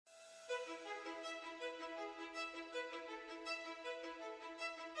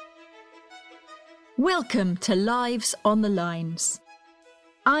Welcome to Lives on the Lines.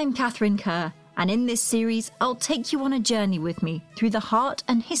 I'm Catherine Kerr, and in this series I'll take you on a journey with me through the heart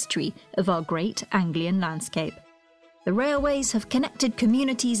and history of our great Anglian landscape. The railways have connected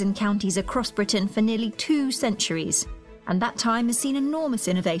communities and counties across Britain for nearly 2 centuries, and that time has seen enormous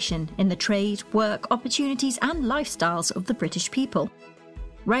innovation in the trade, work, opportunities and lifestyles of the British people.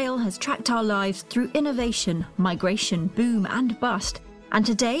 Rail has tracked our lives through innovation, migration, boom and bust, and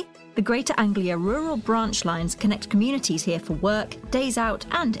today the Greater Anglia rural branch lines connect communities here for work, days out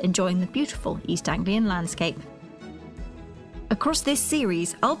and enjoying the beautiful East Anglian landscape. Across this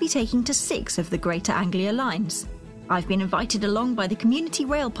series, I'll be taking to 6 of the Greater Anglia lines. I've been invited along by the community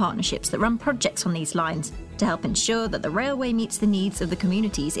rail partnerships that run projects on these lines to help ensure that the railway meets the needs of the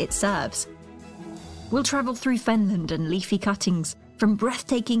communities it serves. We'll travel through fenland and leafy cuttings, from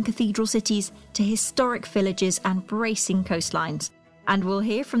breathtaking cathedral cities to historic villages and bracing coastlines. And we'll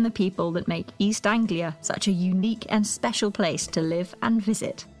hear from the people that make East Anglia such a unique and special place to live and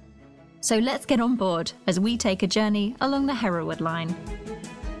visit. So let's get on board as we take a journey along the Hereward line.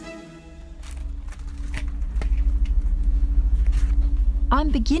 I'm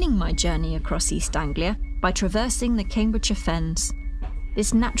beginning my journey across East Anglia by traversing the Cambridgeshire Fens.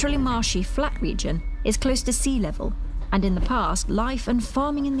 This naturally marshy flat region is close to sea level, and in the past, life and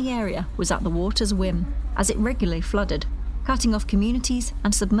farming in the area was at the water's whim, as it regularly flooded, cutting off communities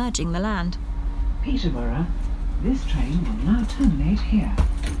and submerging the land. Peterborough, this train will now terminate here.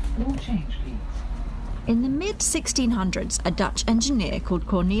 All change, please. In the mid-1600s, a Dutch engineer called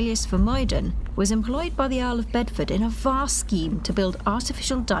Cornelius Vermuyden was employed by the Earl of Bedford in a vast scheme to build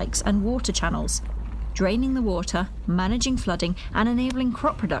artificial dikes and water channels, draining the water, managing flooding and enabling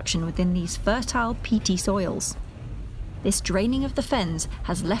crop production within these fertile, peaty soils. This draining of the fens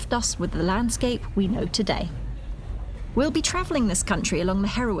has left us with the landscape we know today. We'll be travelling this country along the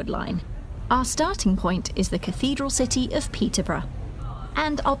Hereward line. Our starting point is the cathedral city of Peterborough.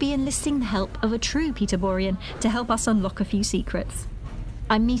 And I'll be enlisting the help of a true Peterborian to help us unlock a few secrets.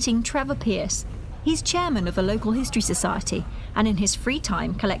 I'm meeting Trevor Pierce. He's chairman of a local history society and in his free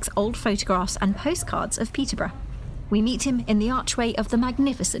time collects old photographs and postcards of Peterborough. We meet him in the archway of the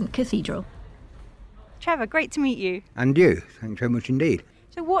magnificent cathedral. Trevor, great to meet you. And you. Thanks very much indeed.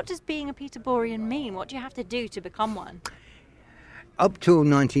 So what does being a Peterborian mean? What do you have to do to become one? Up till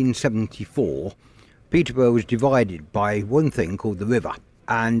 1974, Peterborough was divided by one thing called the river.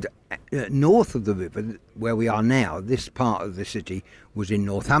 And north of the river, where we are now, this part of the city was in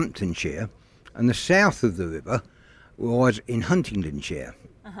Northamptonshire, and the south of the river was in Huntingdonshire.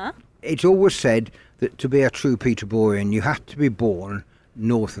 It's always said that to be a true Peterborian, you have to be born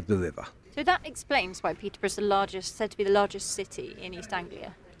north of the river. So that explains why Peterborough is said to be the largest city in East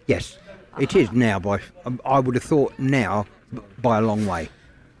Anglia. Yes, it is now I would have thought now, by a long way.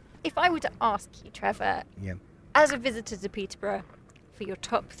 If I were to ask you, Trevor, as a visitor to Peterborough, for your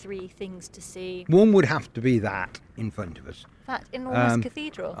top 3 things to see... One would have to be that in front of us. That enormous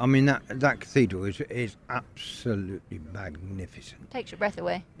cathedral. I mean, that cathedral is absolutely magnificent. Takes your breath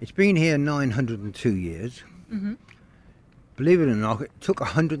away. It's been here 902 years. Mm-hmm. Believe it or not, it took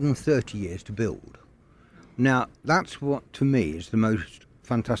 130 years to build. Now, that's what, to me, is the most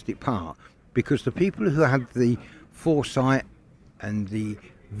fantastic part, because the people who had the foresight and the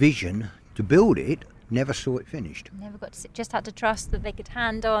vision to build it never saw it finished. Never got to see, just had to trust that they could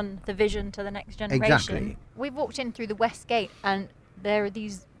hand on the vision to the next generation. Exactly. We've walked in through the West Gate and there are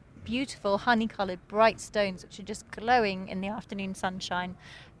these beautiful honey-coloured bright stones which are just glowing in the afternoon sunshine.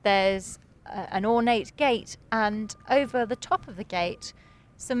 There's an ornate gate, and over the top of the gate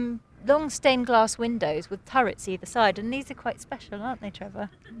some long stained glass windows with turrets either side, and these are quite special, aren't they, Trevor?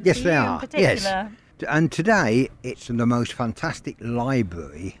 Yes, For they you are. in particular. Yes. And today it's the most fantastic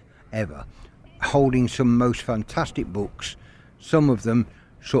library ever, holding some most fantastic books, some of them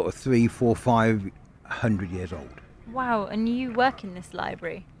sort of 300, 400, 500 years old. Wow, and you work in this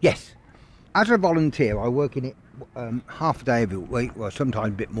library? Yes. As a volunteer, I work in it half a day every week, well, sometimes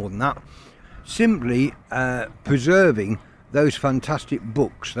a bit more than that, simply preserving those fantastic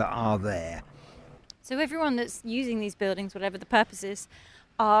books that are there. So everyone that's using these buildings, whatever the purpose is,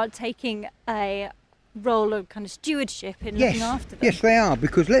 are taking a role of kind of stewardship in looking after them. Yes, they are,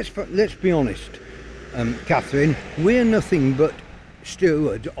 because let's be honest, Catherine, we're nothing but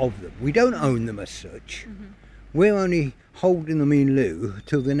stewards of them. We don't own them as such. Mm-hmm. We're only holding them in lieu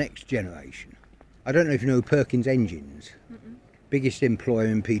till the next generation. I don't know if you know Perkins Engines. Mm-mm. Biggest employer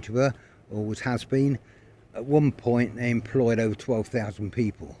in Peterborough, always has been. At one point they employed over 12,000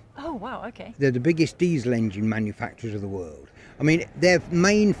 people. Oh wow, okay. They're the biggest diesel engine manufacturers of the world. I mean, their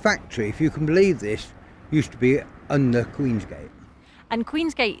main factory, if you can believe this, used to be under Queensgate. And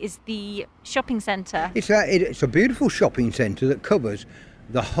Queensgate is the shopping centre. It's a beautiful shopping centre that covers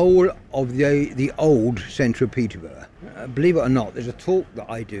the whole of the old centre of Peterborough. Believe it or not, there's a talk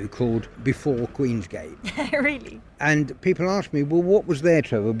that I do called Before Queensgate. Really? And people ask me, well, what was there,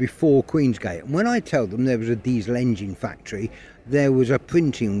 Trevor, before Queensgate? And when I tell them there was a diesel engine factory, there was a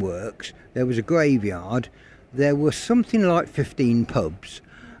printing works, there was a graveyard, there were something like 15 pubs,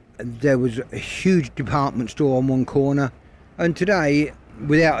 there was a huge department store on one corner. And today,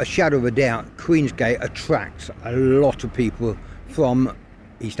 without a shadow of a doubt, Queensgate attracts a lot of people from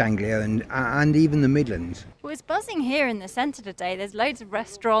East Anglia and even the Midlands. Well, it's buzzing here in the centre today. There's loads of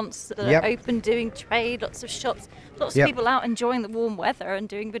restaurants that Yep. are open doing trade, lots of shops, lots Yep. of people out enjoying the warm weather and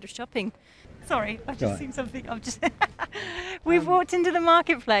doing a bit of shopping. Sorry, I've just Right. seen something. We've walked into the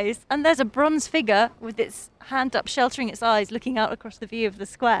marketplace and there's a bronze figure with its hand up, sheltering its eyes, looking out across the view of the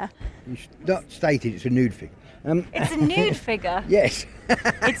square. You should not state it, it's a nude figure. It's a nude figure. Yes.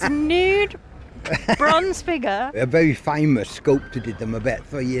 It's a nude bronze figure. A very famous sculptor did them about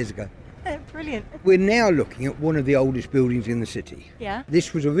 3 years ago. Brilliant. We're now looking at one of the oldest buildings in the city. Yeah.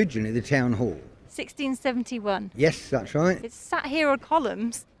 This was originally the town hall. 1671. Yes, that's right. It's sat here on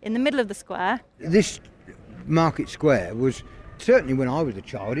columns in the middle of the square. This market square was, certainly when I was a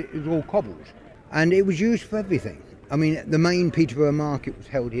child, it was all cobbles. And it was used for everything. I mean, the main Peterborough market was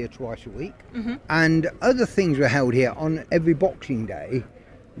held here twice a week. Mm-hmm. And other things were held here. On every Boxing Day,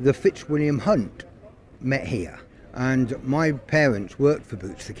 the Fitzwilliam Hunt met here. And my parents worked for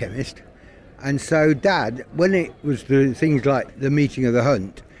Boots the chemist. And so Dad, when it was the things like the meeting of the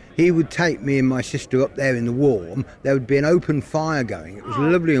hunt, he would take me and my sister up there in the warm. There would be an open fire going. It was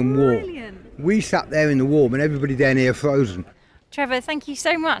lovely and warm. Brilliant. We sat there in the warm and everybody down here frozen. Trevor, thank you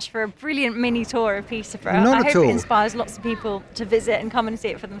so much for a brilliant mini tour of Peterborough. Not I at hope all. it inspires lots of people to visit and come and see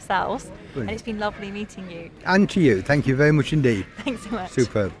it for themselves. Brilliant. And it's been lovely meeting you. And to you, thank you very much indeed. Thanks so much.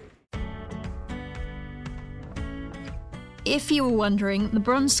 Superb. If you were wondering, the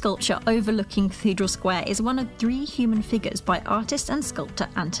bronze sculpture overlooking Cathedral Square is one of 3 human figures by artist and sculptor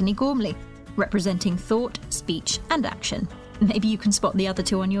Anthony Gormley, representing thought, speech and action. Maybe you can spot the other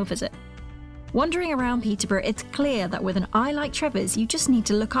 2 on your visit. Wandering around Peterborough, it's clear that with an eye like Trevor's, you just need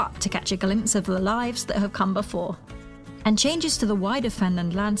to look up to catch a glimpse of the lives that have come before. And changes to the wider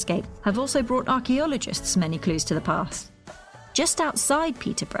Fenland landscape have also brought archaeologists many clues to the past. Just outside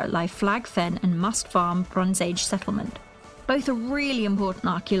Peterborough lie Flag Fen and Must Farm Bronze Age settlement. Both are really important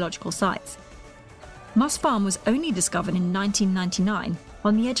archaeological sites. Must Farm was only discovered in 1999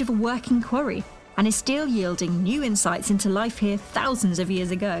 on the edge of a working quarry and is still yielding new insights into life here thousands of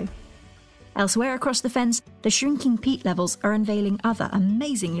years ago. Elsewhere across the fens, the shrinking peat levels are unveiling other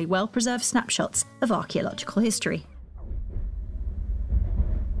amazingly well-preserved snapshots of archaeological history.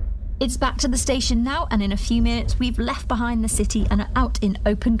 It's back to the station now, and in a few minutes we've left behind the city and are out in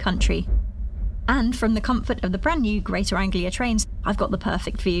open country. And from the comfort of the brand new Greater Anglia trains, I've got the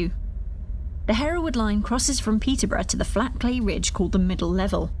perfect view. The Hereward line crosses from Peterborough to the flat clay ridge called the Middle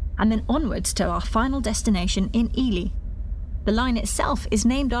Level, and then onwards to our final destination in Ely. The line itself is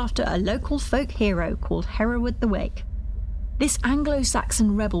named after a local folk hero called Hereward the Wake. This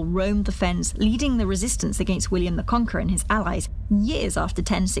Anglo-Saxon rebel roamed the fens, leading the resistance against William the Conqueror and his allies years after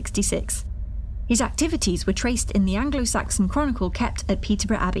 1066. His activities were traced in the Anglo-Saxon chronicle kept at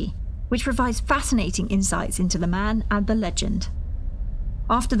Peterborough Abbey, which provides fascinating insights into the man and the legend.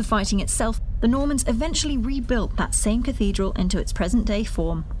 After the fighting itself, the Normans eventually rebuilt that same cathedral into its present-day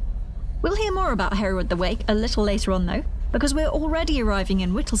form. We'll hear more about Hereward the Wake a little later on though, because we're already arriving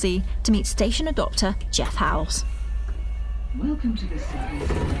in Whittlesea to meet station adopter Jeff Howells. Welcome to the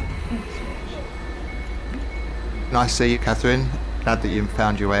service of Nice to see you, Catherine. Glad that you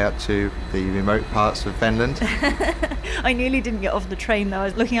found your way up to the remote parts of Fenland. I nearly didn't get off the train though, I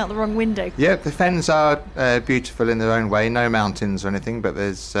was looking out the wrong window. Yeah, the fens are beautiful in their own way. No mountains or anything, but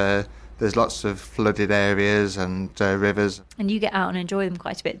there's lots of flooded areas and rivers. And you get out and enjoy them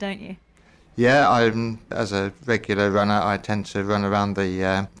quite a bit, don't you? Yeah, as a regular runner, I tend to run around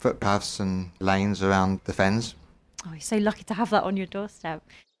the footpaths and lanes around the fens. Oh, you're so lucky to have that on your doorstep.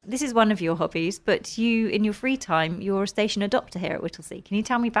 This is one of your hobbies, but you, in your free time, you're a station adopter here at Whittlesea. Can you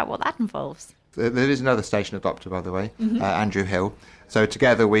tell me about what that involves? There is another station adopter, by the way, Andrew Hill. So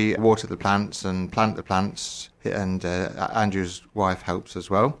together we water the plants and plant the plants, and Andrew's wife helps as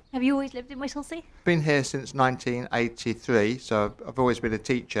well. Have you always lived in Whittlesea? Been here since 1983, so I've always been a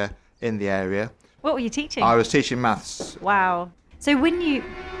teacher in the area. What were you teaching? I was teaching maths. Wow. So when you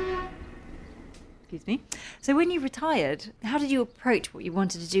retired, how did you approach what you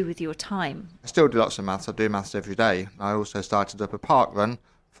wanted to do with your time? I still do lots of maths. I do maths every day. I also started up a park run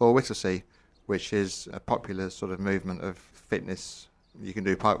for Whittlesea, which is a popular sort of movement of fitness you can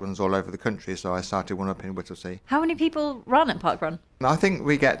do parkruns all over the country, so I started one up in Whittlesea. How many people run at Parkrun? I think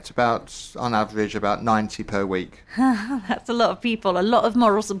we get about, on average, about 90 per week. That's a lot of people, a lot of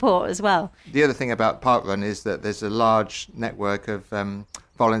moral support as well. The other thing about Parkrun is that there's a large network of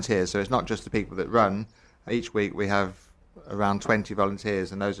volunteers, so it's not just the people that run. Each week we have around 20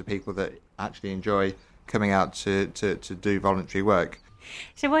 volunteers, and those are people that actually enjoy coming out to do voluntary work.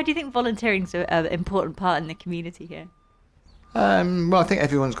 So why do you think volunteering is an important part in the community here? Well, I think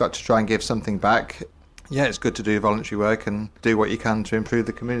everyone's got to try and give something back. Yeah, it's good to do voluntary work and do what you can to improve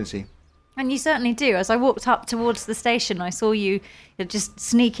the community. And you certainly do. As I walked up towards the station, I saw you just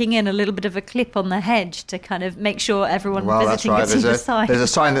sneaking in a little bit of a clip on the hedge to kind of make sure everyone visiting could see the sign. There's a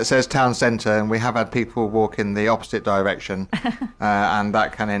sign that says town centre, and we have had people walk in the opposite direction, and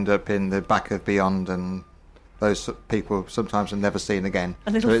that can end up in the back of Beyond, and those people sometimes are never seen again.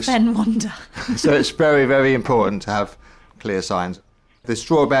 A little fen wander. So it's very, very important to have clear signs. The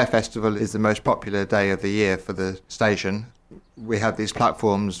Straw Bear Festival is the most popular day of the year for the station. We had these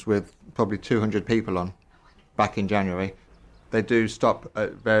platforms with probably 200 people on back in January. They do stop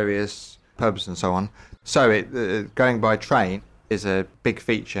at various pubs and so on. So going by train is a big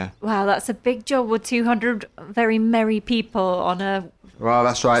feature. Wow, that's a big job with 200 very merry people on a Well,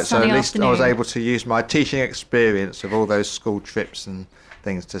 that's right. So at least afternoon. I was able to use my teaching experience of all those school trips and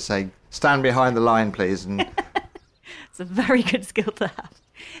things to say, stand behind the line, please. And it's a very good skill to have.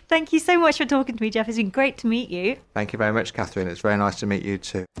 Thank you so much for talking to me, Jeff. It's been great to meet you. Thank you very much, Catherine. It's very nice to meet you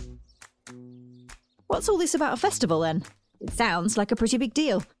too. What's all this about a festival then? It sounds like a pretty big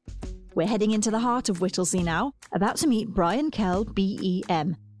deal. We're heading into the heart of Whittlesea now, about to meet Brian Kell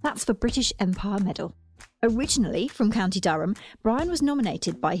BEM. That's for British Empire Medal. Originally from County Durham, Brian was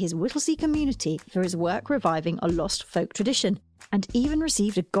nominated by his Whittlesea community for his work reviving a lost folk tradition, and even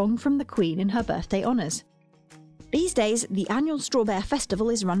received a gong from the Queen in her birthday honours. These days, the annual Straw Bear Festival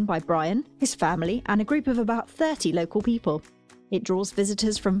is run by Brian, his family, and a group of about 30 local people. It draws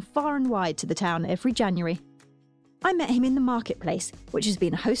visitors from far and wide to the town every January. I met him in the marketplace, which has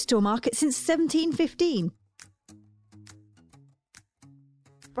been a host to a market since 1715.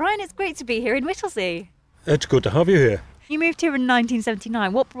 Brian, it's great to be here in Whittlesea. It's good to have you here. You moved here in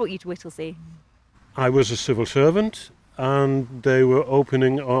 1979. What brought you to Whittlesea? I was a civil servant, and they were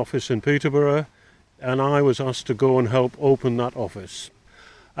opening an office in Peterborough, and I was asked to go and help open that office.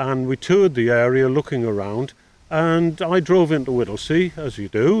 And we toured the area looking around, and I drove into Whittlesea, as you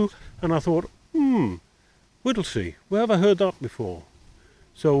do, and I thought, Whittlesea, where have I heard that before?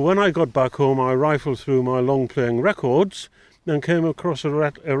 So when I got back home, I rifled through my long-playing records and came across a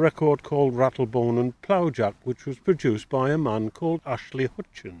record called Rattlebone and Ploughjack, which was produced by a man called Ashley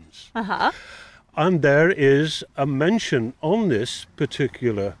Hutchins. Uh-huh. And there is a mention on this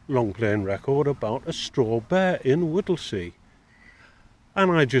particular long-playing record about a straw bear in Whittlesea.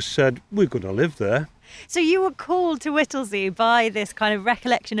 And I just said, we're going to live there. So you were called to Whittlesea by this kind of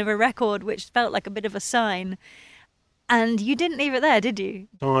recollection of a record which felt like a bit of a sign. And you didn't leave it there, did you?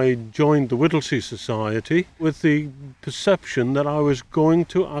 I joined the Whittlesea Society with the perception that I was going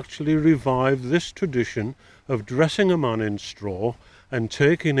to actually revive this tradition of dressing a man in straw and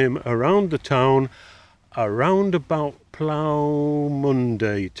taking him around the town around about Plough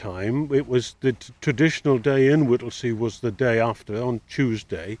Monday time. It was the traditional day in Whittlesea was the day after, on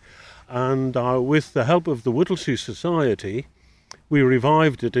Tuesday. And with the help of the Whittlesea Society, we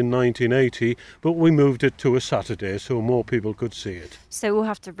revived it in 1980, but we moved it to a Saturday so more people could see it. So we'll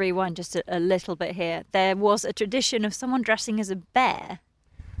have to rewind just a little bit here. There was a tradition of someone dressing as a bear.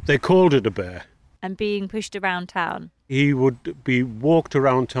 They called it a bear. And being pushed around town. He would be walked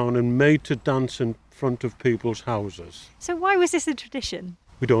around town and made to dance in front of people's houses. So why was this a tradition?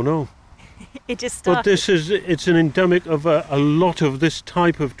 We don't know. It just started. But it's an endemic of a lot of this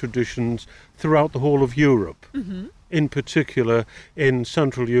type of traditions throughout the whole of Europe. Mm-hmm. In particular in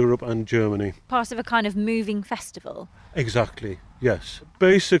Central Europe and Germany. Part of a kind of moving festival. Exactly, yes.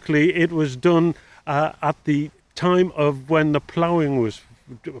 Basically, it was done at the time of when the ploughing was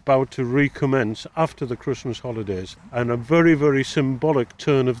about to recommence after the Christmas holidays, and a very, very symbolic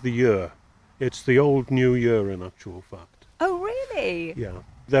turn of the year. It's the old New Year in actual fact. Oh, really? Yeah.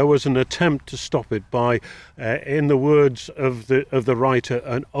 There was an attempt to stop it by, in the words of the writer,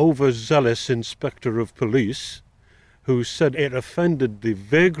 an overzealous inspector of police, who said it offended the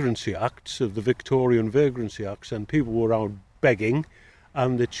Vagrancy Acts of the Victorian Vagrancy Acts, and people were out begging,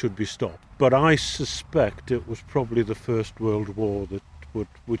 and it should be stopped. But I suspect it was probably the First World War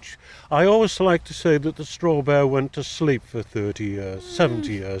which I always like to say that the straw bear went to sleep for 30 years,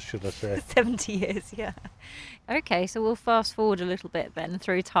 70 years, should I say. 70 years, yeah. Okay, so we'll fast forward a little bit then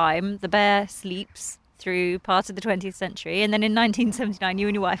through time. The bear sleeps through part of the 20th century. And then in 1979, you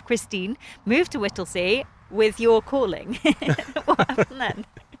and your wife, Christine, moved to Whittlesea with your calling. What happened then?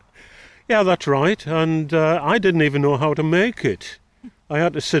 Yeah, that's right. And I didn't even know how to make it. I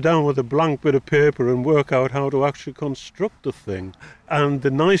had to sit down with a blank bit of paper and work out how to actually construct the thing. And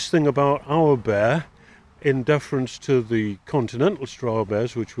the nice thing about our bear, in deference to the continental straw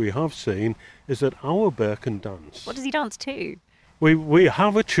bears, which we have seen, is that our bear can dance. What does he dance to? We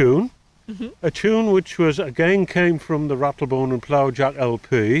have a tune, a tune which again came from the Rattlebone and Plowjack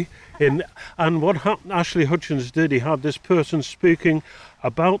LP. And what Ashley Hutchins did, he had this person speaking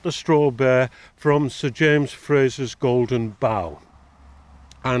about the straw bear from Sir James Fraser's Golden Bough,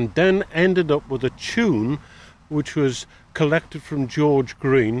 and then ended up with a tune which was collected from George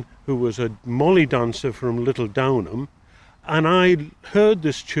Green, who was a molly dancer from Little Downham. And I heard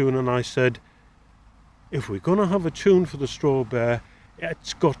this tune and I said, if we're going to have a tune for the straw bear,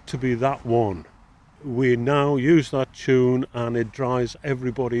 it's got to be that one. We now use that tune and it drives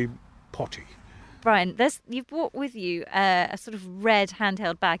everybody potty. Brian, you've brought with you a sort of red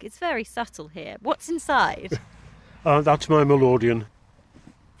handheld bag. It's very subtle here. What's inside? That's my melodeon.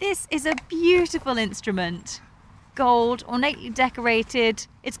 This is a beautiful instrument. Gold, ornately decorated.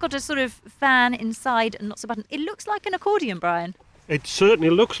 It's got a sort of fan inside and lots of buttons. It looks like an accordion, Brian. It certainly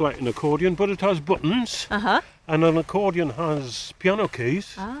looks like an accordion, but it has buttons. Uh-huh. And an accordion has piano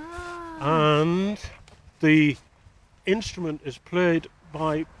keys. And the instrument is played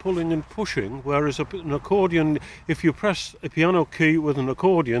by pulling and pushing, whereas an accordion, if you press a piano key with an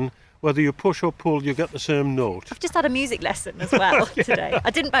accordion, whether you push or pull, you get the same note. I've just had a music lesson as well today.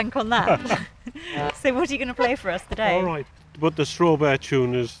 I didn't bank on that. So what are you going to play for us today? All right, but the straw bear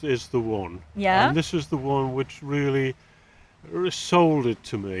tune is the one. Yeah? And this is the one which really sold it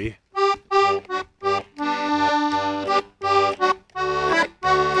to me.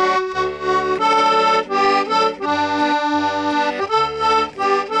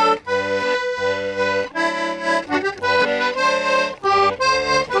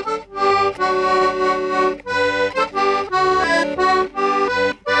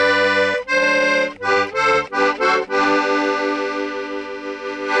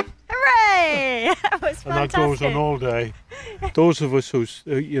 And that goes on all day. Those of us who've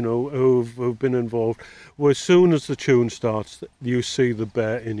been involved, well, as soon as the tune starts, you see the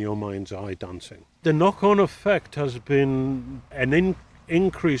bear in your mind's eye dancing. The knock-on effect has been an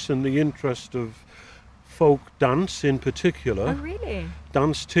increase in the interest of folk dance in particular. Oh, really?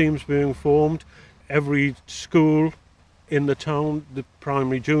 Dance teams being formed. Every school in the town, the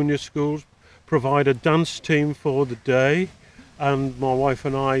primary junior schools, provide a dance team for the day. And my wife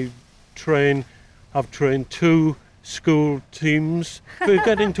and I have trained 2 school teams. We're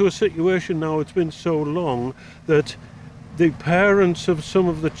getting to a situation now, it's been so long, that the parents of some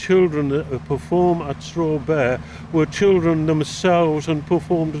of the children that perform at Straw Bear were children themselves and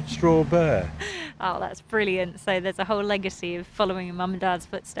performed at Straw Bear. Oh, that's brilliant. So there's a whole legacy of following in Mum and Dad's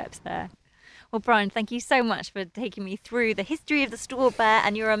footsteps there. Well, Brian, thank you so much for taking me through the history of the Straw Bear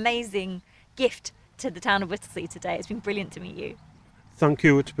and your amazing gift to the town of Whittlesea today. It's been brilliant to meet you. Thank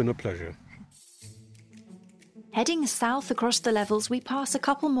you, it's been a pleasure. Heading south across the levels, we pass a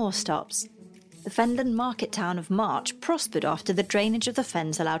couple more stops. The fenland market town of March prospered after the drainage of the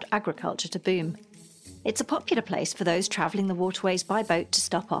fens allowed agriculture to boom. It's a popular place for those travelling the waterways by boat to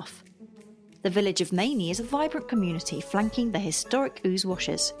stop off. The village of Mainey is a vibrant community flanking the historic Ouse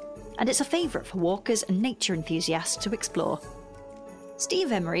Washes, and it's a favourite for walkers and nature enthusiasts to explore.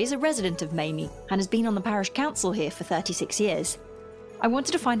 Steve Emery is a resident of Mainey and has been on the parish council here for 36 years. I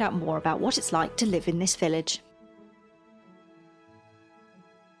wanted to find out more about what it's like to live in this village.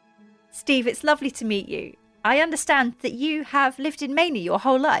 Steve, it's lovely to meet you. I understand that you have lived in Mainey your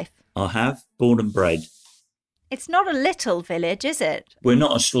whole life. I have, born and bred. It's not a little village, is it? We're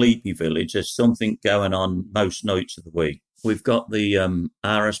not a sleepy village. There's something going on most nights of the week. We've got the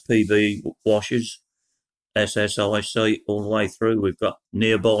RSPB washers, SSIC all the way through. We've got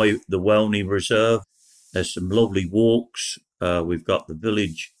nearby the Welney Reserve. There's some lovely walks. We've got the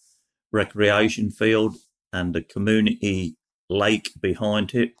village recreation field and the community lake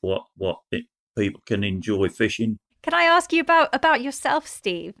behind it, people can enjoy fishing. Can I ask you about yourself,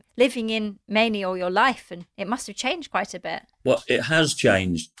 Steve? Living in Mainey all your life, and it must have changed quite a bit. Well, it has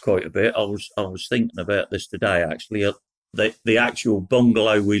changed quite a bit. I was thinking about this today, actually. The actual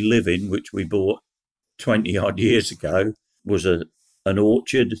bungalow we live in, which we bought 20 odd years ago, was an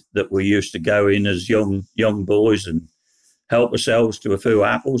orchard that we used to go in as young boys and help ourselves to a few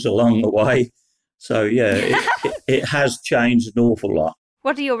apples along the way. So, yeah, it has changed an awful lot.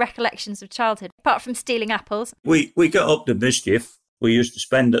 What are your recollections of childhood, apart from stealing apples? We got up to mischief. We used to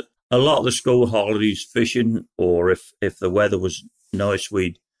spend A lot of the school holidays fishing, or if the weather was nice,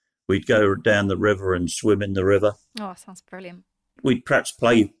 we'd go down the river and swim in the river. Oh, sounds brilliant. We'd perhaps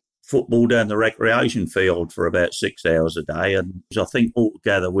play football down the recreation field for about 6 hours a day. And I think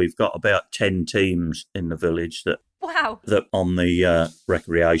altogether we've got about 10 teams in the village that on the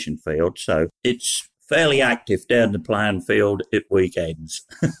recreation field. So it's fairly active down the playing field at weekends.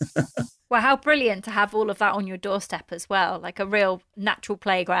 Well, how brilliant to have all of that on your doorstep as well, like a real natural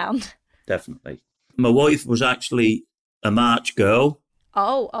playground. Definitely. My wife was actually a March girl.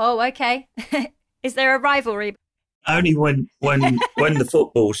 Oh, okay. Is there a rivalry? Only when the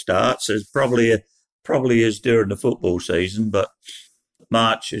football starts. It's probably is during the football season, but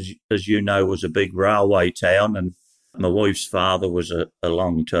March, as you know, was a big railway town, and my wife's father was a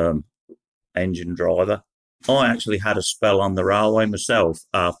long-term engine driver. I actually had a spell on the railway myself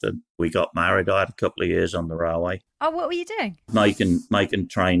after we got married. I had a couple of years on the railway. Oh, what were you doing? Making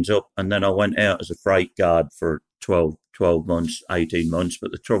trains up, and then I went out as a freight guard for 12 months, 18 months.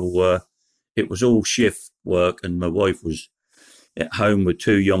 But the trouble were, it was all shift work, and my wife was at home with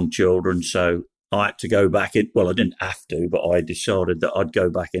 2 young children, so I had to go back in. Well, I didn't have to, but I decided that I'd go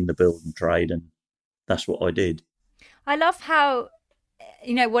back in the building trade, and that's what I did. I love how,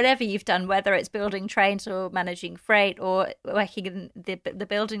 whatever you've done, whether it's building trains or managing freight or working in the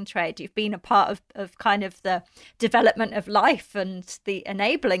building trade, you've been a part of kind of the development of life and the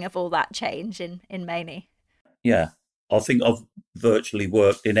enabling of all that change in Mainey. Yeah, I think I've virtually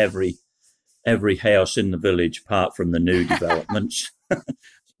worked in every house in the village apart from the new developments.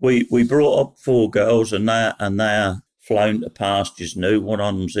 We brought up 4 girls, and they're flown to pastures new. One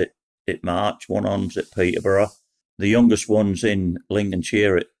on's at March, one on's at Peterborough. The youngest one's in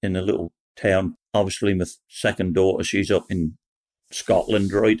Lincolnshire in a little town. Obviously, my second daughter, she's up in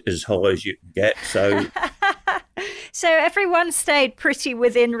Scotland, right as high as you can get. So, so everyone stayed pretty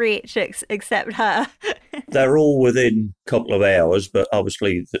within reach except her. They're all within a couple of hours, but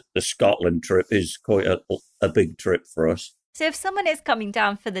obviously the Scotland trip is quite a big trip for us. So if someone is coming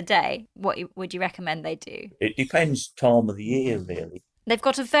down for the day, what would you recommend they do? It depends time of the year, really. They've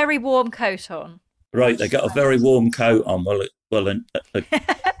got a very warm coat on. Right, they got a very warm coat on. Well,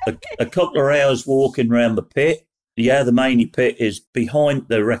 a couple of hours walking around the pit. Yeah, the Mainey pit is behind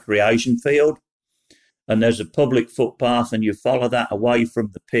the recreation field, and there's a public footpath, and you follow that away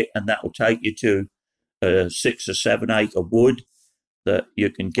from the pit, and that will take you to a 6 or 7 acre wood that you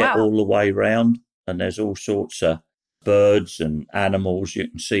can get all the way round, and there's all sorts of birds and animals you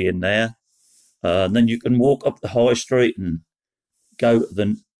can see in there. And then you can walk up the high street and go to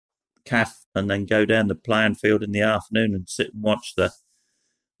the cafe, and then go down the playing field in the afternoon and sit and watch the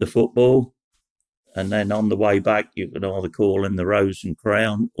football. And then on the way back, you can either call in the Rose and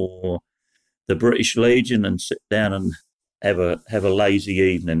Crown or the British Legion and sit down and have a lazy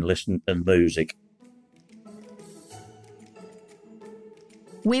evening, listen to music.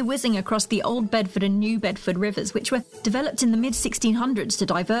 We're whizzing across the Old Bedford and New Bedford rivers, which were developed in the mid-1600s to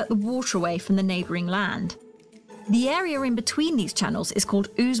divert the water away from the neighbouring land. The area in between these channels is called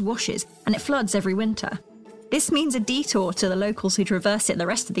Ouse Washes, and it floods every winter. This means a detour to the locals who traverse it the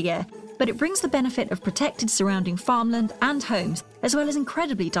rest of the year, but it brings the benefit of protected surrounding farmland and homes, as well as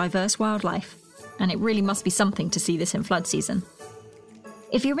incredibly diverse wildlife. And it really must be something to see this in flood season.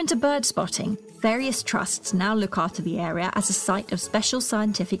 If you're into bird spotting, various trusts now look after the area as a site of special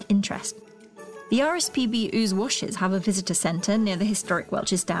scientific interest. The RSPB Ouse Washes have a visitor centre near the historic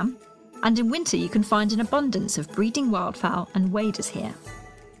Welches Dam, and in winter you can find an abundance of breeding wildfowl and waders here.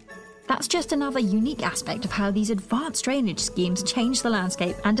 That's just another unique aspect of how these advanced drainage schemes changed the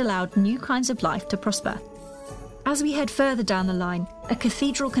landscape and allowed new kinds of life to prosper. As we head further down the line, a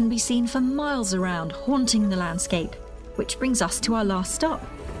cathedral can be seen for miles around, haunting the landscape, which brings us to our last stop.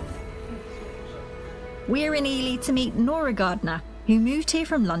 We're in Ely to meet Nora Gardner, who moved here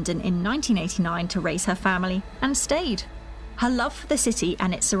from London in 1989 to raise her family and stayed. Her love for the city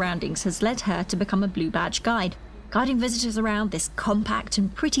and its surroundings has led her to become a Blue Badge guide, guiding visitors around this compact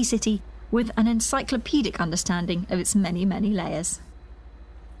and pretty city with an encyclopedic understanding of its many, many layers.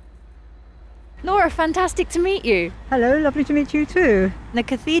 Nora, fantastic to meet you. Hello, lovely to meet you too. The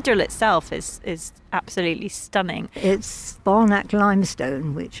cathedral itself is absolutely stunning. It's Barnack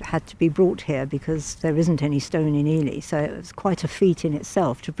limestone, which had to be brought here because there isn't any stone in Ely, so it was quite a feat in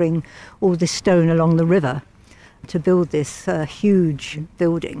itself to bring all this stone along the river to build this huge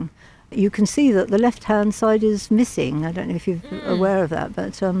building. You can see that the left-hand side is missing. I don't know if you're aware of that,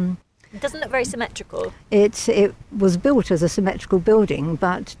 but it doesn't look very symmetrical. It was built as a symmetrical building,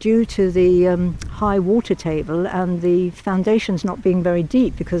 but due to the high water table and the foundations not being very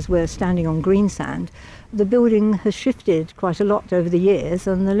deep because we're standing on green sand, The building has shifted quite a lot over the years,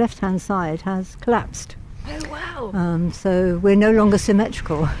 and the left-hand side has collapsed. Oh, wow. So we're no longer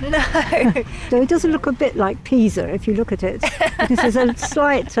symmetrical. No. So it does look a bit like Pisa if you look at it, because there's a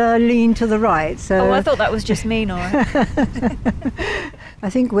slight lean to the right. So Oh, I thought that was just me, Nora. I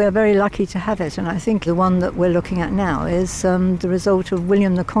think we're very lucky to have it, and I think the one that we're looking at now is the result of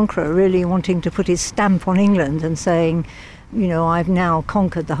William the Conqueror really wanting to put his stamp on England and saying, you know, I've now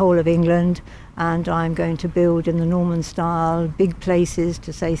conquered the whole of England, and I'm going to build in the Norman style big places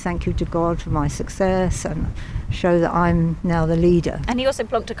to say thank you to God for my success and show that I'm now the leader. And he also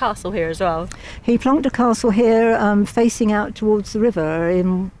plonked a castle here as well. He plonked a castle here facing out towards the river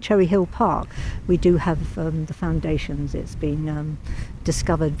in Cherry Hill Park. We do have the foundations. It's been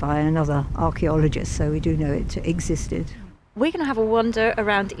discovered by another archaeologist, so we do know it existed. We're going to have a wander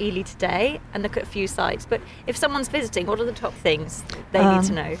around Ely today and look at a few sites, but if someone's visiting, what are the top things they need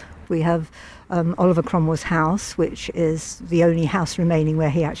to know? We have Oliver Cromwell's house, which is the only house remaining where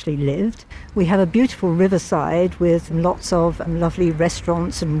he actually lived. We have a beautiful riverside with lots of lovely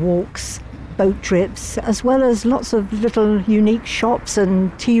restaurants and walks, boat trips, as well as lots of little unique shops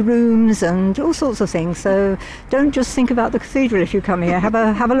and tea rooms and all sorts of things. So don't just think about the cathedral if you come here. Have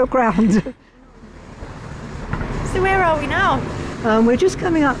a look round. So where are we now? We're just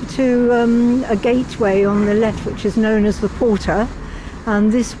coming up to a gateway on the left, which is known as the Porter,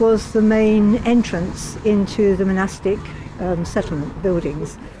 and this was the main entrance into the monastic settlement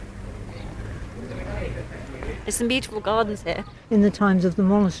buildings. There's some beautiful gardens here. In the times of the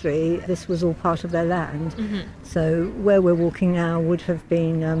monastery, this was all part of their land. So where we're walking now would have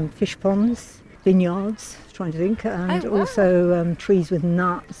been fish ponds, vineyards, trying to think, and also trees with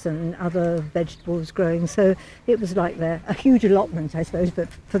nuts and other vegetables growing. So it was like a huge allotment, I suppose, but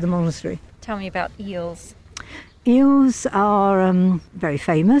for the monastery. Tell me about eels. Eels are very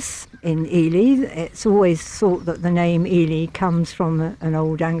famous in Ely. It's always thought that the name Ely comes from an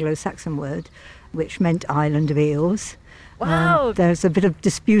old Anglo-Saxon word, which meant island of eels. Wow. There's a bit of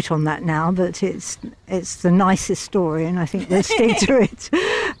dispute on that now, but it's the nicest story, and I think we'll stick to it.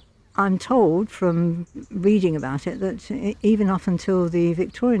 I'm told from reading about it that even up until the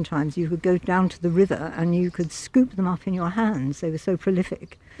Victorian times, you could go down to the river and you could scoop them up in your hands. They were so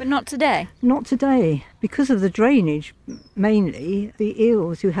prolific. But not today. Not today. Because of the drainage, mainly, the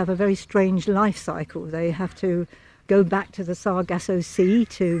eels, who have a very strange life cycle, they have to go back to the Sargasso Sea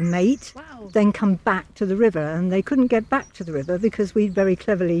to mate, then come back to the river. And they couldn't get back to the river because we very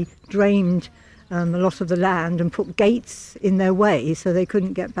cleverly drained a lot of the land and put gates in their way so they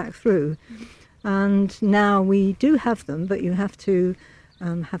couldn't get back through. And now we do have them, but you have to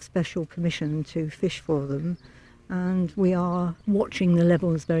have special permission to fish for them. And we are watching the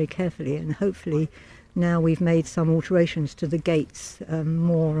levels very carefully, and hopefully now we've made some alterations to the gates,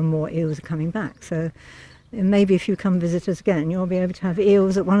 more and more eels are coming back. So maybe if you come visit us again, you'll be able to have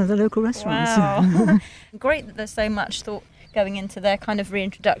eels at one of the local restaurants. Wow. Great that there's so much thought going into their kind of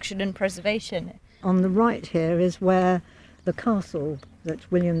reintroduction and preservation. On the right here is where the castle that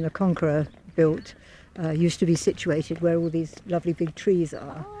William the Conqueror built used to be situated, where all these lovely big trees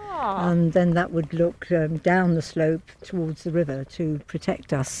are. And then that would look down the slope towards the river to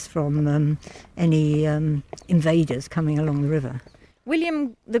protect us from any invaders coming along the river.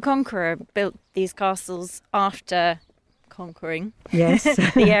 William the Conqueror built these castles after conquering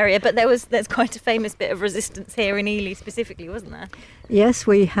the area, but there's quite a famous bit of resistance here in Ely specifically, wasn't there? Yes,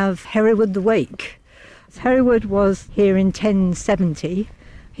 we have Hereward the Wake. Hereward was here in 1070.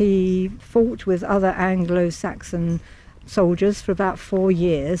 He fought with other Anglo-Saxon soldiers for about 4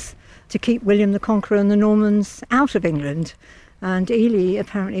 years to keep William the Conqueror and the Normans out of England, and Ely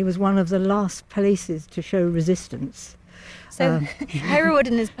apparently was one of the last places to show resistance. So Hereward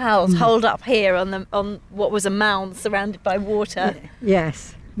and his pals holed up here on what was a mound surrounded by water.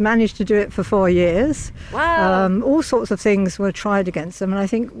 Yes, managed to do it for 4 years. Wow. All sorts of things were tried against them, and I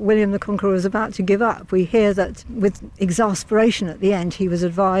think William the Conqueror was about to give up. We hear that with exasperation at the end, he was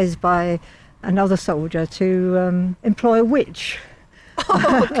advised by another soldier to employ a witch.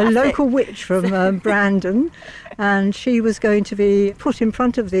 A local witch from Brandon, and she was going to be put in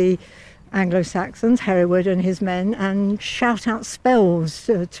front of the Anglo-Saxons, Hereward and his men, and shout out spells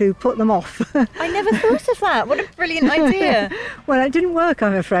to put them off. I never thought of that. What a brilliant idea. Well, it didn't work,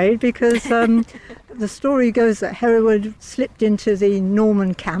 I'm afraid, because the story goes that Hereward slipped into the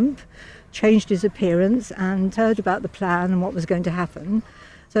Norman camp, changed his appearance, and heard about the plan and what was going to happen.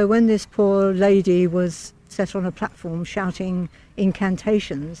 So when this poor lady was set on a platform shouting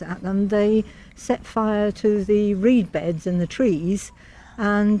incantations at them, they set fire to the reed beds and the trees,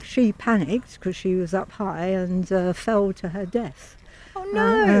 and she panicked because she was up high and fell to her death. Oh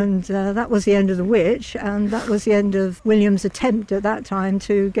no! And that was the end of the witch, and that was the end of William's attempt at that time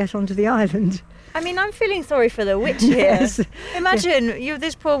to get onto the island. I mean, I'm feeling sorry for the witch here. Yes. Imagine you're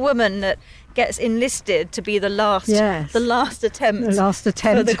this poor woman that gets enlisted to be the last attempt The last attempt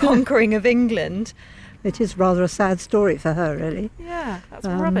for the conquering of England. It is rather a sad story for her, really. Yeah, that's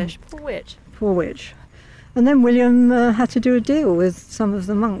rubbish. Poor witch. Poor witch. And then William had to do a deal with some of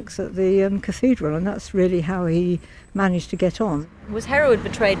the monks at the cathedral, and that's really how he managed to get on. Was Hereward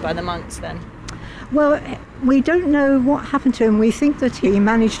betrayed by the monks then? Well, we don't know what happened to him. We think that he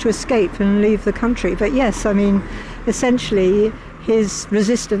managed to escape and leave the country. But yes, I mean, essentially his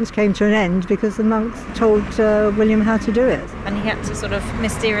resistance came to an end because the monks told William how to do it. And he had to sort of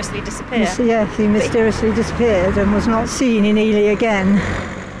mysteriously disappear. Yes, he mysteriously disappeared and was not seen in Ely again.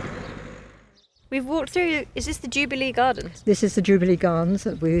 We've walked through, is this the Jubilee Gardens? This is the Jubilee Gardens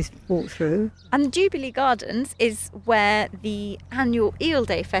that we've walked through. And the Jubilee Gardens is where the annual Eel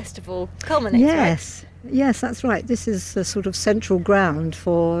Day Festival culminates, Yes. Right? Yes, that's right. This is the sort of central ground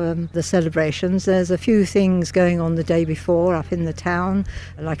for the celebrations. There's a few things going on the day before up in the town,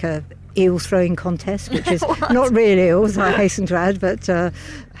 like a eel throwing contest, which is not real eels, I hasten to add, but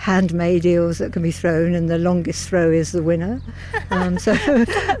handmade eels that can be thrown, and the longest throw is the winner.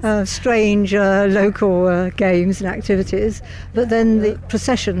 Strange local games and activities. But then the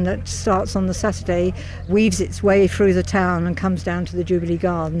procession that starts on the Saturday weaves its way through the town and comes down to the Jubilee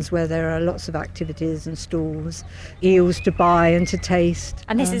Gardens, where there are lots of activities and stalls, eels to buy and to taste.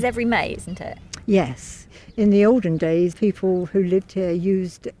 And this is every May, isn't it? Yes. In the olden days, people who lived here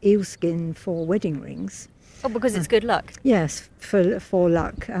used eelskin for wedding rings. Oh, because it's good luck? Yes, for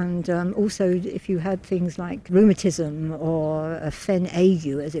luck. And also if you had things like rheumatism or a fen ague,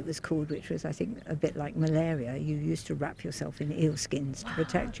 as it was called, which was, I think, a bit like malaria, you used to wrap yourself in eelskins to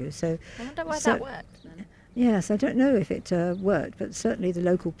protect you. So I wonder why that worked then. Yes, I don't know if it worked, but certainly the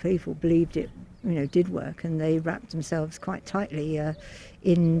local people believed it, did work, and they wrapped themselves quite tightly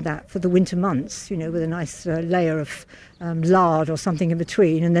in that for the winter months, with a nice layer of lard or something in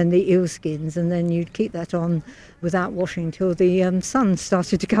between, and then the eelskins, and then you'd keep that on without washing till the sun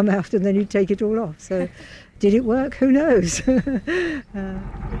started to come out, and then you'd take it all off. So did it work? Who knows?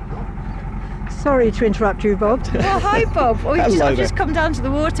 Sorry to interrupt you, Bob. Oh, hi, Bob. I've just come down to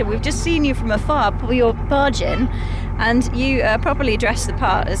the water. We've just seen you from afar, pull your barge in, and you properly dress the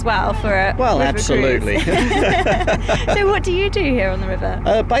part as well for a river absolutely. So what do you do here on the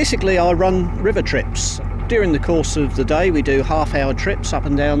river? Basically, I run river trips. During the course of the day, we do half-hour trips up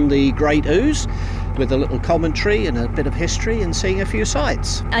and down the Great Ouse with a little commentary and a bit of history and seeing a few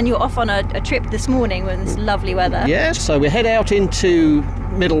sights. And you're off on a trip this morning with this lovely weather. Yes, so we head out into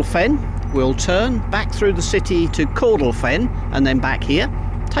Middle Fen. We'll turn back through the city to Caudle Fen and then back here.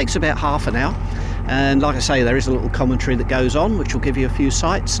 Takes about half an hour. And like I say, there is a little commentary that goes on, which will give you a few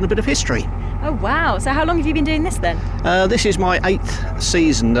sights and a bit of history. Oh, wow. So how long have you been doing this then? This is my 8th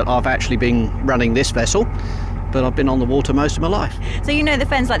season that I've actually been running this vessel, but I've been on the water most of my life. So you know the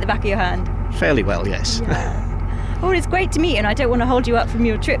fens like the back of your hand? Fairly well, yes. Yeah. Well, it's great to meet you, and I don't want to hold you up from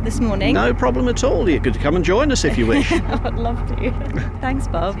your trip this morning. No problem at all. You could come and join us if you wish. I'd love to. Thanks,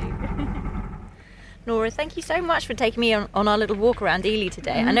 Bob. Nora, thank you so much for taking me on our little walk around Ely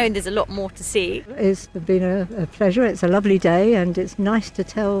today. I know there's a lot more to see. It's been a pleasure. It's a lovely day, and it's nice to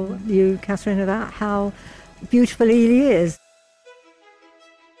tell you, Catherine, about how beautiful Ely is.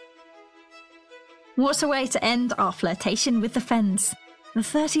 What a way to end our flirtation with the fens. The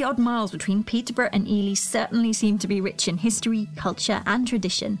 30-odd miles between Peterborough and Ely certainly seem to be rich in history, culture and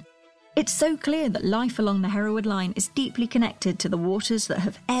tradition. It's so clear that life along the Hereward Line is deeply connected to the waters that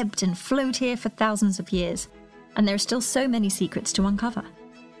have ebbed and flowed here for thousands of years, and there are still so many secrets to uncover.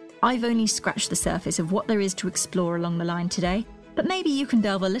 I've only scratched the surface of what there is to explore along the line today, but maybe you can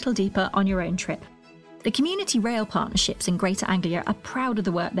delve a little deeper on your own trip. The community rail partnerships in Greater Anglia are proud of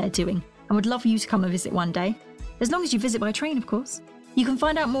the work they're doing and would love you to come and visit one day, as long as you visit by train, of course. You can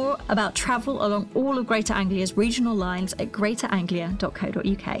find out more about travel along all of Greater Anglia's regional lines at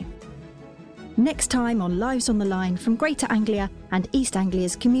greateranglia.co.uk. Next time on Lives on the Line from Greater Anglia and East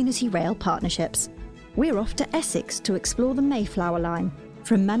Anglia's community rail partnerships. We're off to Essex to explore the Mayflower Line,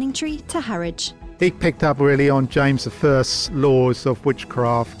 from Manningtree to Harwich. He picked up really on James I's laws of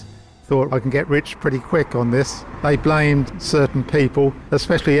witchcraft. Thought I can get rich pretty quick on this. They blamed certain people,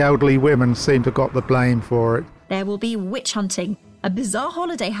 especially elderly women seem to have got the blame for it. There will be witch hunting, a bizarre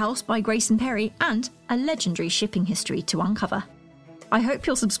holiday house by Grayson Perry, and a legendary shipping history to uncover. I hope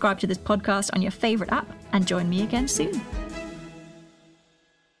you'll subscribe to this podcast on your favourite app and join me again soon.